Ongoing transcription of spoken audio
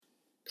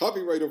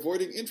Copyright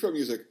avoiding intro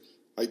music.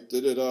 Hi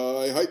did it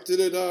hi did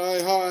it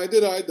hi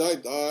did I die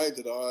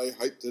did I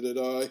hi did it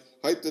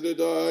hi did it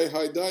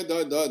hi die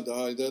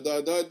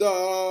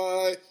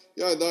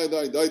yeah die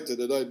did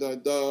it die hi did it die did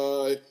it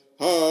die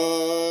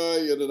hi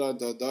did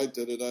it die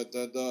did it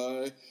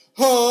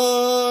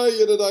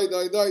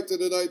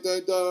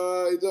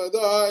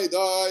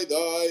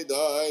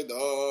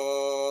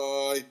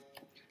die.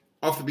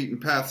 Off the Beaten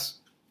Paths,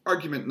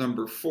 argument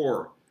number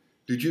 4.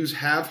 Do Jews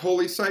have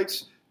holy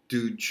sites?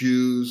 Do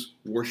Jews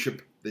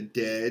worship the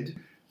dead?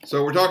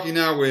 So we're talking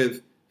now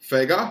with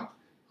Fega,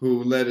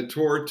 who led a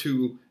tour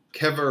to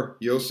Kever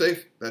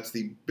Yosef. That's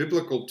the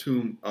biblical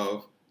tomb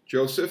of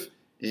Joseph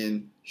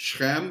in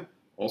Shechem,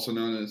 also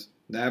known as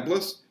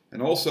Nablus. And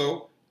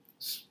also,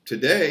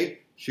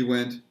 today, she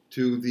went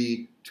to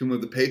the tomb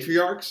of the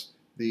patriarchs,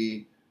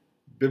 the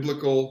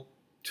biblical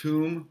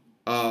tomb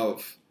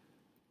of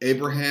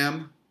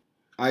Abraham,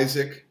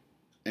 Isaac,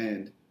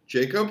 and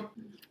Jacob.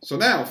 So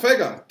now,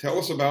 Fega, tell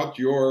us about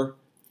your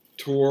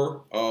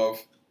tour of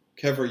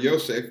Kever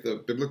Yosef, the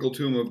biblical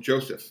tomb of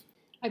Joseph.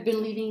 I've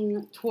been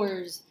leading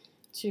tours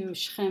to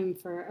Shechem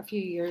for a few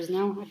years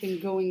now. I've been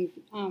going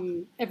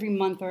every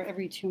month or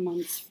every 2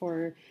 months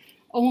for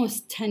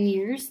almost 10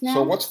 years now.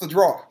 So what's the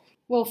draw?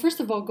 Well, first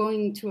of all,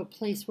 going to a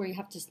place where you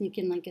have to sneak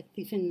in like a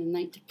thief in the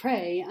night to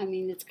pray, I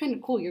mean, it's kind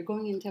of cool. You're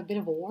going into a bit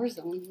of a war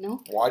zone, you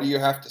know? Why do you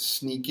have to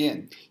sneak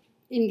in?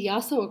 In the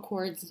Oslo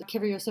Accords,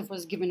 Kever Yosef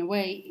was given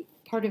away.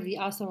 Part of the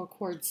Oslo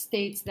Accord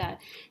states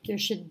that there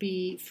should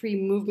be free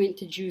movement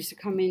to Jews to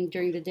come in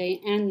during the day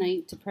and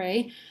night to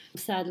pray.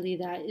 Sadly,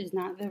 that is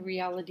not the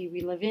reality we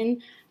live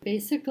in.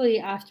 Basically,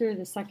 after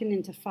the Second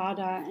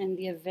Intifada and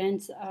the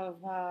events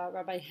of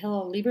Rabbi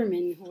Hillel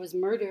Lieberman, who was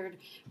murdered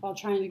while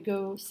trying to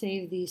go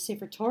save the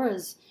Sefer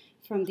Torahs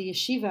from the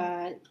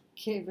yeshiva at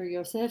Kever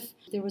Yosef,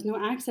 there was no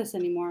access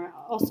anymore.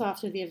 Also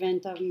after the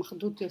event of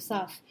Machdut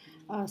Yosef,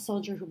 a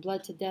soldier who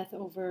bled to death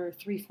over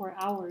 3-4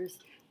 hours,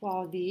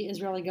 while the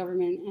Israeli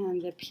government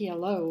and the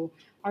PLO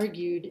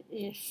argued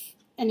if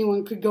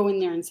anyone could go in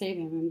there and save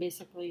him, and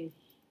basically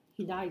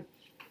he died.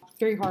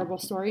 Very horrible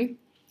story.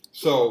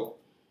 So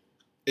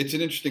it's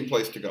an interesting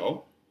place to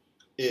go.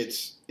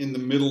 It's in the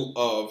middle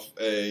of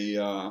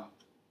a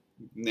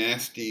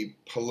nasty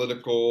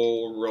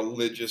political,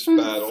 religious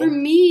battle. For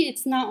me,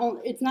 it's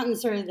not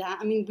necessarily that.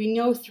 I mean, we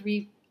know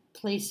 3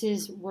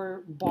 places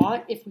were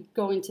bought. If we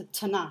go into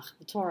Tanakh,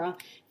 the Torah,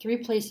 3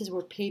 places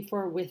were paid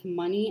for with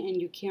money,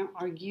 and you can't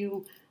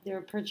argue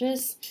their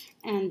purchase,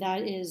 and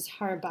that is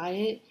Har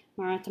Bayit,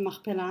 Marat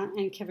Machpelah,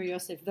 and Kever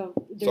Yosef. Though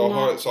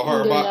Har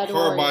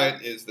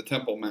Bayit is the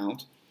Temple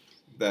Mount.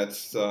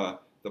 That's the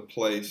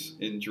place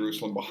in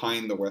Jerusalem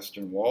behind the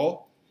Western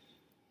Wall.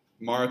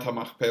 Marat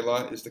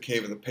Machpelah is the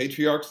Cave of the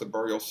Patriarchs, the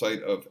burial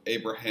site of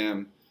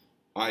Abraham,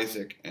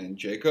 Isaac, and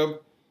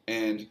Jacob.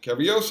 And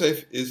Kever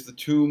Yosef is the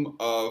tomb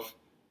of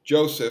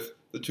Joseph,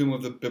 the tomb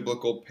of the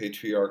biblical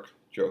patriarch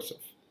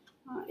Joseph.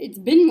 It's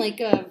been like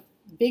a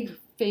big,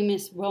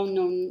 famous,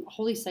 well-known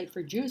holy site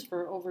for Jews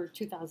for over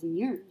 2,000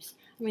 years.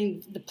 I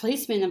mean, the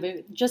placement of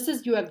it, just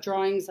as you have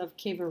drawings of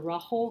Kever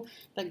Rachel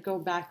that go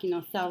back,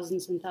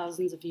 thousands and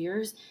thousands of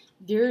years,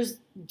 there's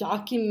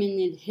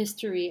documented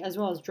history as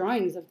well as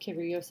drawings of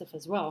Kever Yosef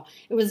as well.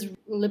 It was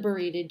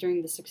liberated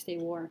during the Six-Day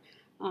War,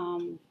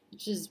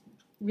 which is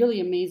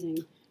really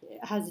amazing.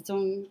 It has its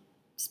own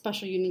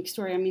special, unique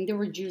story. I mean, there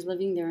were Jews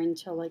living there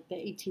until like the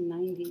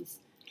 1890s.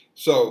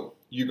 So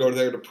you go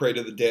there to pray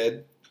to the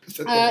dead?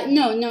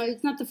 No,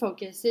 it's not the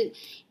focus.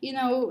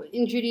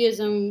 In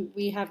Judaism,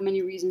 we have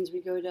many reasons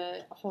we go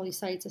to holy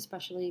sites,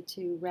 especially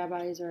to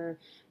rabbis or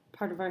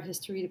part of our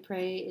history to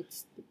pray.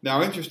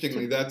 Now,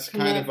 interestingly, that's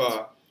kind of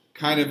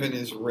an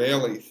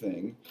Israeli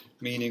thing,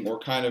 meaning, or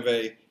kind of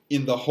a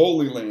in the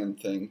Holy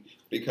Land thing,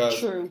 because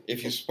True.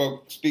 If you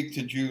speak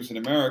to Jews in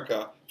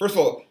America, first of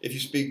all, if you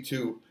speak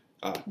to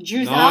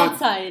Jews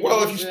outside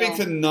of if you speak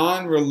to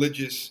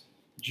non-religious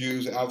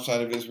Jews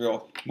outside of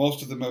Israel,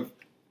 most of them have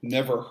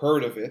never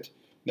heard of it,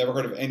 never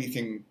heard of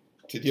anything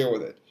to deal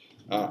with it.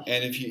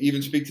 And if you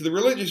even speak to the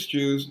religious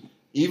Jews,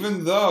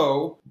 even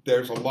though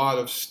there's a lot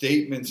of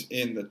statements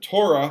in the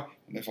Torah,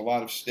 and there's a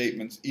lot of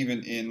statements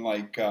even in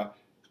like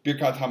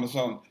Birkat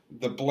Hamazon,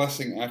 the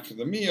blessing after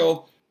the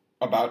meal,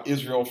 about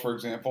Israel, for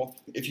example,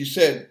 if you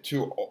said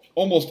to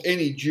almost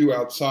any Jew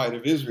outside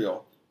of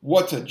Israel,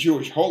 what's a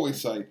Jewish holy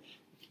site,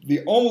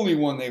 the only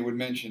one they would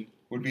mention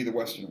would be the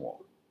Western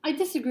Wall. I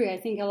disagree. I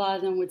think a lot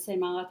of them would say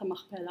Marat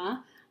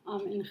Machpelah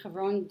in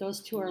Hebron. Those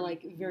 2 are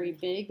like very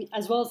big,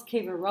 as well as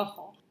Kever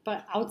Rachel.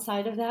 But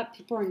outside of that,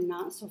 people are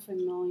not so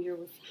familiar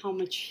with how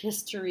much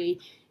history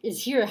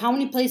is here, how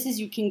many places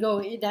you can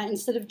go that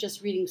instead of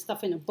just reading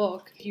stuff in a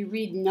book, if you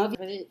read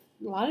Navi,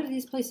 a lot of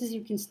these places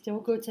you can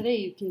still go today.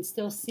 You can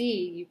still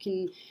see. You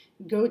can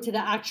go to the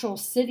actual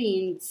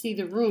city and see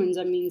the ruins.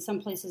 I mean, some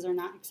places are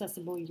not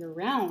accessible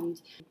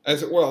year-round.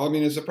 As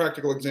a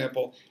practical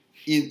example,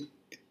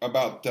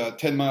 about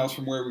 10 miles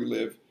from where we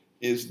live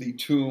is the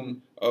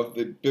tomb of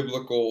the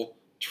biblical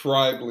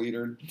tribe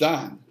leader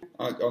Dan.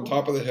 On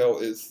top of the hill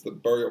is the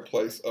burial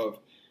place of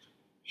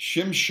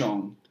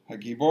Shimshon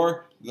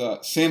HaGibor,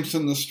 the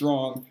Samson the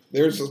Strong.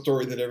 There's a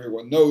story that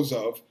everyone knows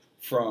of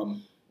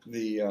from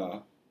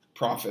the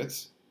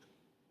prophets.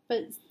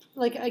 But,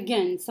 like,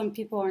 again, some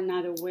people are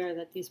not aware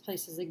that these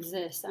places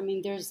exist. I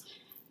mean, there's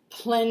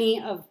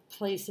plenty of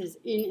places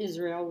in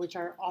Israel which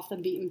are off the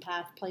beaten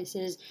path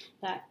places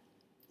that,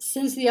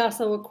 since the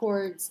Oslo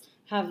Accords,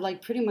 have,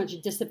 like, pretty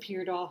much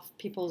disappeared off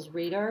people's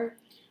radar.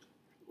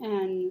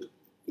 And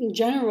in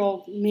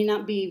general, may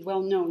not be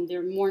well known.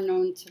 They're more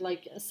known to,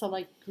 like, a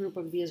select group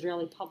of the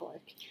Israeli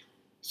public.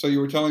 So you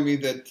were telling me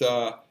that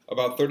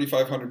about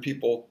 3,500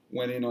 people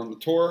went in on the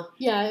tour?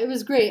 Yeah, it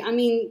was great. I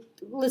mean,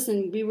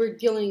 listen, we were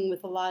dealing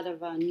with a lot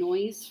of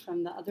noise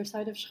from the other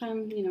side of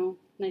Shechem,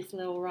 nice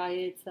little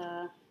riots.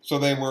 So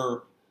they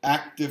were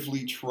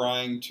actively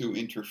trying to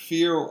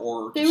interfere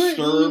or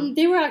disturb?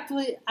 They were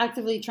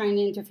actively trying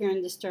to interfere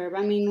and disturb.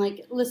 I mean,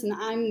 like, listen,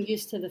 I'm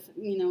used to the,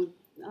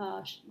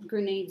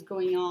 grenades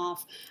going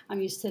off.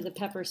 I'm used to the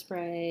pepper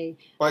spray.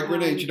 By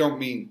grenades, you don't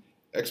mean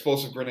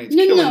explosive grenades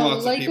killing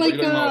lots of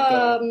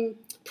people.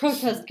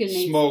 Protest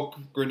grenades. Smoke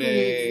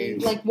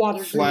grenades. Like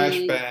water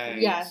flashbangs.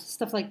 Grenades. Yeah,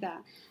 stuff like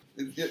that.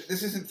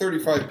 This isn't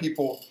 35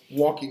 people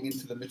walking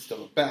into the midst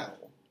of a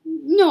battle.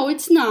 No,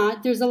 it's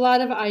not. There's a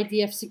lot of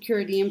IDF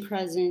security and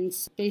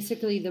presence.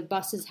 Basically, the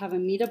buses have a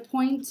meetup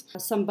point.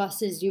 Some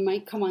buses, you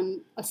might come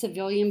on a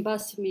civilian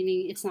bus,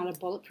 meaning it's not a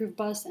bulletproof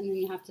bus, and then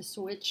you have to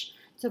switch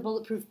to a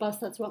bulletproof bus.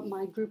 That's what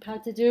my group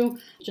had to do,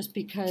 just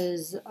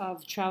because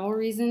of travel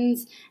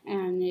reasons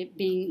and it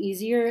being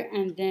easier.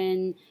 And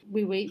then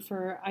we wait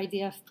for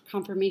IDF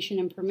confirmation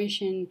and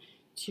permission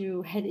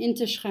to head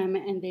into Shechem,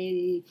 and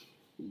they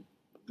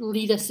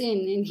lead us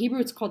in. In Hebrew,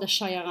 it's called a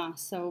shayara.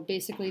 So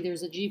basically,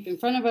 there's a jeep in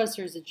front of us,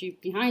 there's a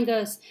jeep behind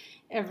us.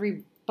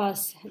 Every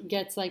bus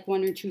gets like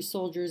 1 or 2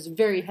 soldiers,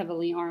 very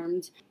heavily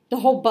armed.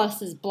 The whole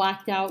bus is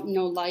blacked out,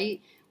 no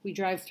light. We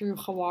drive through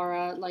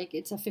Hawara, like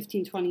it's a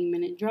 15-20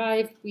 minute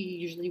drive. We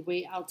usually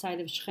wait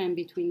outside of Shechem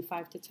between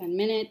 5 to 10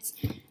 minutes.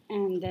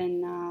 And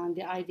then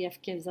the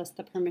IDF gives us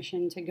the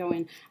permission to go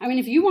in. I mean,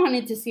 if you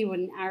wanted to see what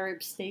an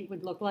Arab state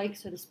would look like,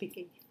 so to speak,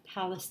 a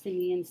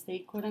Palestinian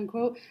state, quote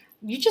unquote,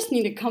 you just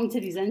need to come to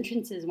these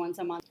entrances once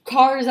a month.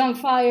 Cars on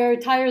fire,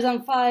 tires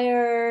on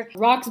fire,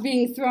 rocks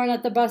being thrown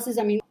at the buses.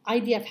 I mean,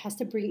 IDF has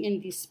to bring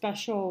in these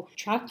special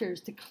tractors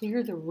to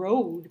clear the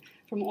road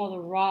from all the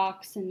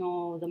rocks and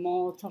all the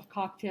Molotov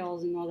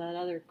cocktails and all that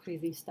other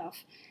crazy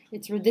stuff.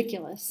 It's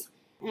ridiculous.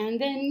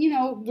 And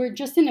then, we're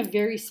just in a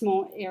very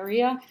small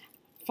area.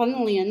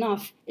 Funnily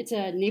enough, it's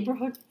a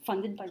neighborhood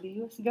funded by the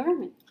U.S.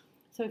 government.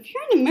 So if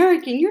you're an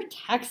American, your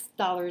tax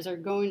dollars are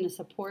going to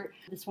support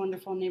this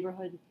wonderful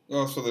neighborhood.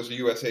 Oh, so there's a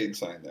USAID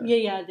sign there.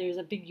 Yeah, there's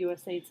a big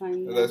USAID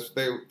sign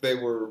there. They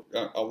were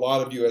a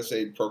lot of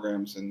USAID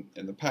programs in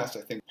the past.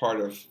 I think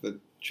part of the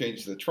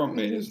change that Trump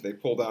made is they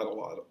pulled out of a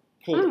lot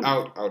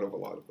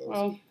of those.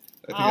 Well,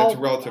 I think that's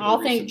relatively I'll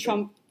recent thank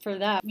Trump for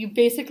that. You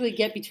basically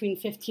get between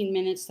 15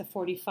 minutes to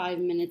 45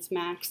 minutes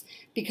max.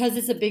 Because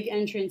it's a big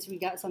entrance, we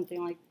got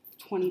something like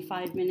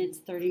 25 minutes,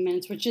 30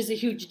 minutes, which is a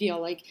huge deal.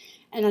 Like,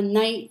 and a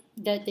night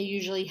that they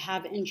usually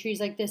have entries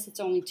like this, it's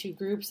only 2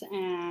 groups,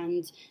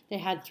 and they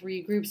had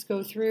 3 groups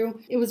go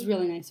through. It was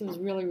really nice. It was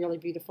really, really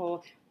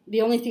beautiful.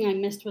 The only thing I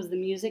missed was the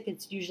music.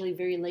 It's usually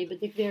very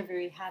Leibedik there,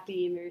 very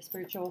happy and very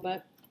spiritual,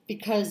 but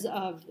because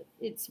of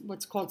it's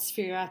what's called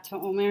Sfirat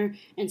HaOmer,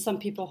 and some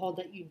people hold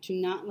that you do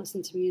not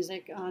listen to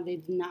music. They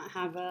do not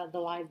have the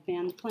live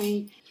band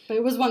playing. But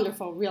it was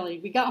wonderful, really.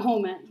 We got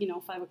home at,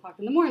 5 o'clock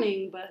in the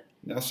morning, but...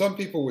 Now, some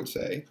people would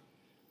say,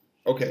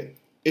 okay,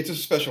 it's a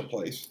special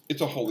place,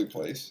 it's a holy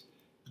place,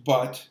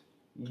 but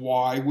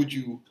why would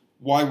you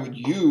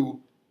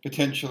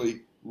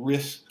potentially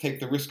take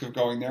the risk of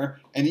going there?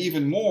 And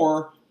even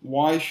more,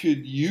 why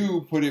should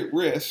you put at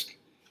risk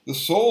the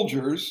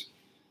soldiers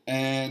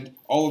and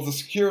all of the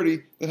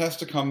security that has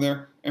to come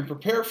there and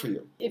prepare for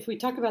you? If we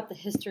talk about the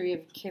history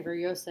of Kever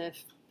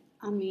Yosef,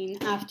 I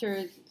mean,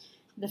 after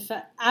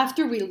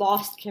we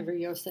lost Kever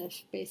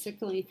Yosef,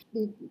 basically,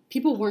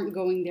 people weren't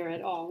going there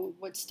at all.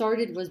 What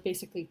started was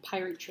basically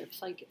pirate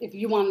trips. Like, if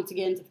you wanted to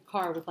get into the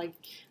car with, like,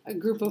 a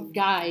group of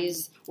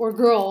guys or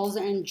girls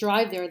and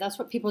drive there, that's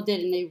what people did,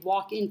 and they'd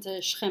walk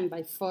into Shechem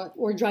by foot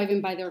or drive in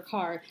by their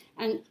car.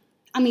 And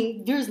I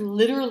mean, there's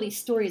literally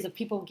stories of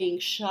people getting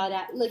shot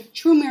at, like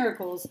true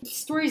miracles,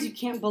 stories you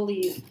can't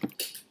believe.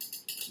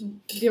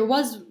 There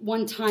was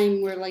one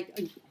time where like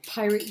a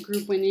pirate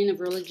group went in of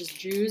religious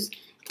Jews,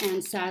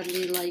 and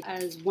sadly, like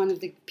as one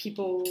of the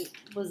people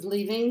was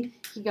leaving,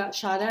 he got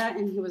shot at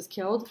and he was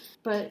killed.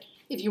 But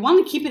if you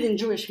want to keep it in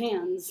Jewish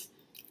hands,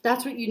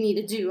 that's what you need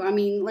to do. I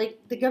mean, like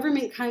the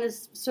government kind of,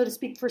 so to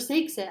speak,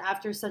 forsakes it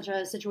after such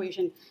a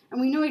situation.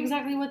 And we know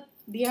exactly what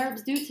the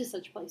Arabs do to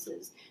such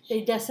places.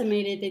 They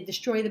decimate it, they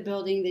destroy the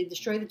building, they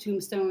destroy the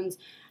tombstones.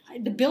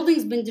 The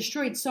building's been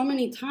destroyed so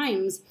many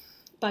times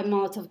by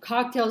Molotov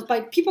cocktails,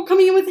 by people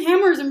coming in with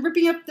hammers and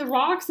ripping up the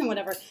rocks and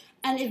whatever.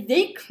 And if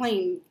they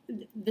claim,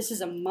 this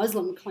is a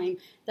Muslim claim,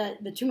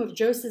 that the tomb of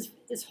Joseph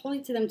is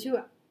holy to them too,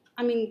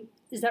 I mean,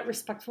 is that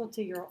respectful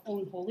to your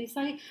own holy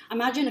site?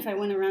 Imagine if I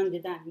went around and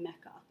did that in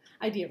Mecca.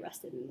 I'd be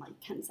arrested in like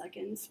 10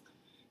 seconds.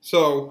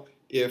 So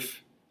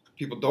if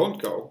people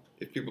don't go,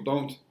 if people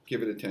don't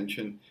give it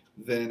attention,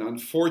 then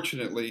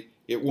unfortunately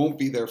it won't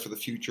be there for the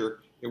future.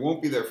 It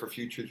won't be there for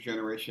future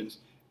generations.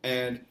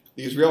 And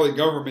the Israeli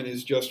government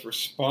is just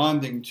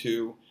responding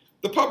to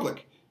the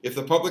public. If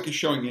the public is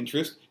showing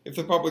interest, if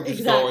the public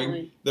is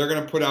going, they're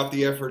going to put out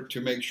the effort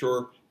to make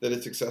sure that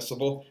it's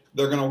accessible.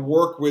 They're going to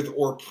work with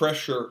or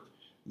pressure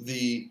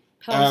the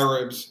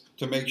Arabs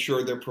to make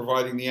sure they're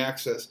providing the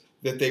access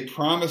that they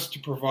promised to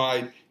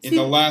provide in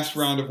the last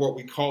round of what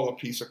we call a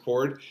peace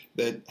accord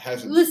that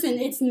hasn't. Listen,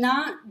 it's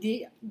not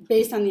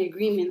based on the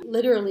agreement.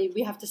 Literally,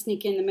 we have to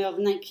sneak in the middle of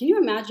the night. Can you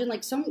imagine?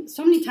 Like so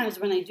many times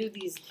when I do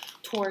these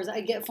tours,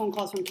 I get phone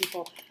calls from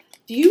people.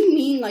 Do you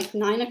mean like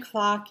 9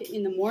 o'clock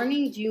in the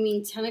morning? Do you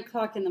mean 10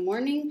 o'clock in the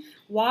morning?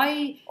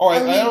 Why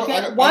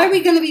are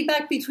we going to be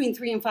back between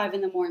 3 and 5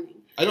 in the morning?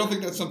 I don't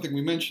think that's something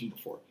we mentioned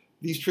before.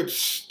 These trips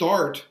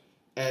start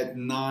at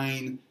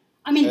 9.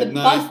 I mean,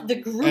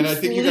 the groups and I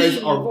think you guys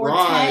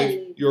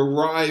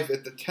arrive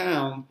at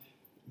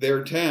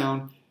their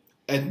town,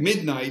 at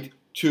midnight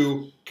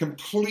to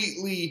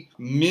completely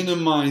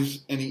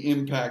minimize any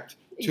impact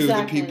to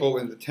the people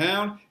in the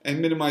town and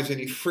minimize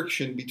any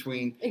friction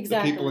between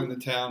the people in the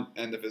town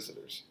and the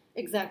visitors.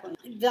 Exactly.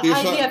 The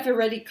IDF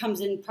already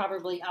comes in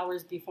probably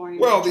hours before.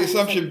 Well, the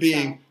assumption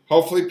being,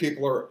 hopefully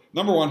people are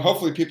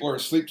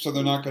asleep, so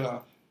they're not going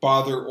to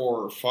bother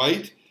or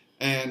fight.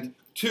 And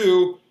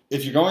 2,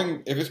 if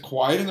it's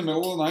quiet in the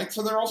middle of the night,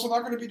 so they're also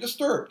not going to be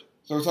disturbed.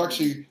 So it's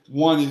actually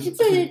it's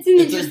an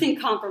interesting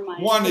compromise.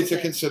 1, it's a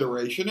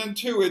consideration, and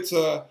 2, it's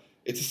a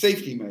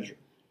safety measure.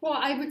 Well,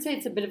 I would say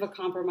it's a bit of a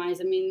compromise.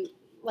 I mean,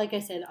 like I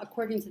said,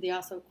 according to the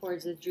Oslo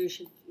Accords, the Jews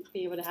should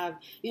be able to have,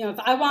 if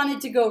I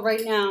wanted to go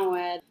right now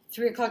at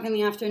 3 o'clock in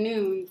the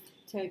afternoon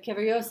to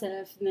Kever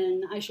Yosef,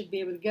 then I should be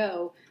able to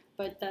go.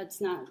 But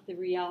that's not the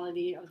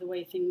reality of the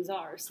way things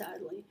are,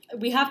 sadly.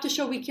 We have to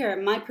show we care.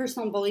 My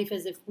personal belief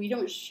is if we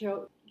don't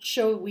show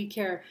we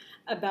care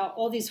about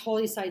all these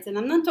holy sites, and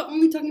I'm not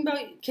only talking about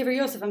Kever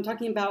Yosef, I'm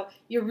talking about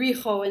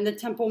Yericho and the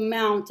Temple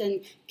Mount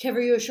and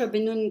Kever Yoshua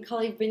ben Nun and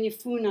Kalev ben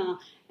Yefuna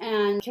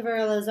and Kever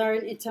Elazar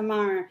and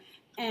Itamar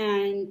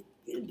and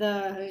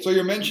So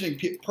you're mentioning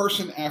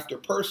person after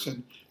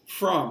person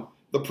from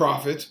the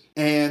prophets,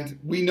 and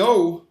we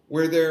know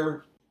where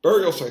their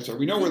burial sites are.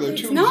 We know where their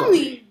tombs are. It's not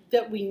only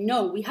that we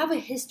know, we have a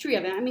history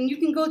of it. I mean, you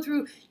can go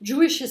through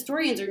Jewish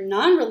historians or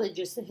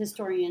non-religious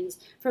historians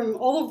from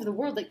all over the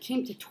world that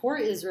came to tour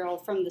Israel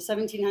from the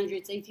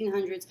 1700s,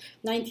 1800s,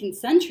 19th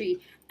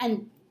century,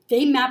 and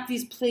they mapped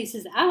these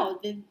places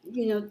out.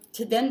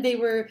 To them,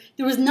 there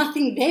was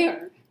nothing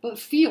there but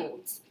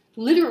fields.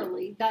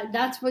 Literally,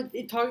 that's what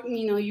it talks.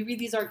 You read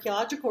these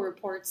archaeological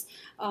reports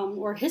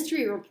or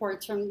history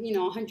reports from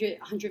 100,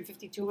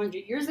 150,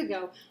 200 years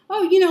ago.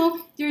 Oh,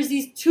 there's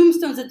these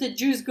tombstones that the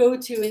Jews go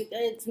to, and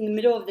it's in the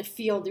middle of the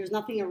field. There's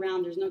nothing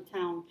around. There's no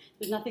town.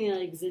 There's nothing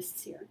that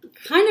exists here.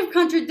 Kind of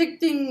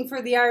contradicting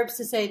for the Arabs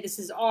to say this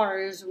is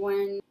ours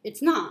when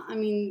it's not. I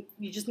mean,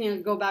 you just need to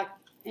go back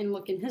and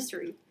look in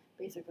history,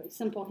 basically,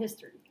 simple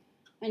history.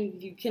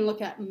 And you can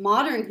look at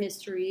modern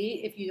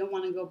history if you don't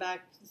want to go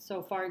back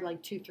so far,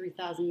 like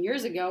 2,000-3,000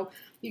 years ago.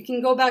 You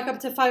can go back up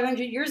to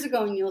 500 years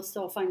ago and you'll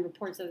still find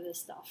reports of this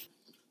stuff.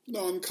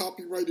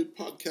 Non-copyrighted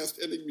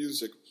podcast ending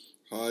music.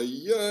 Hi,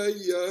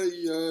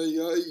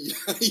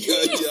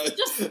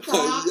 Just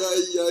stop.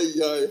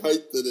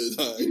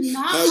 You're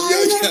not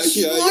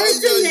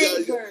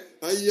Schwarzenegger.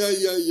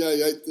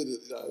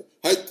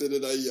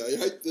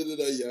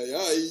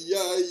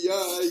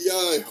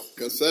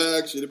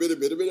 Hopkasak, shitty bit a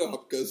bit,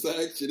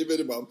 hopkasak, shitty bit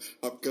a bum,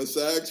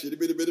 hopkasak, shitty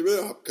bit a bit,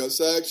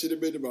 hopkasak, shitty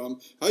bit a bum.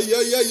 Hi,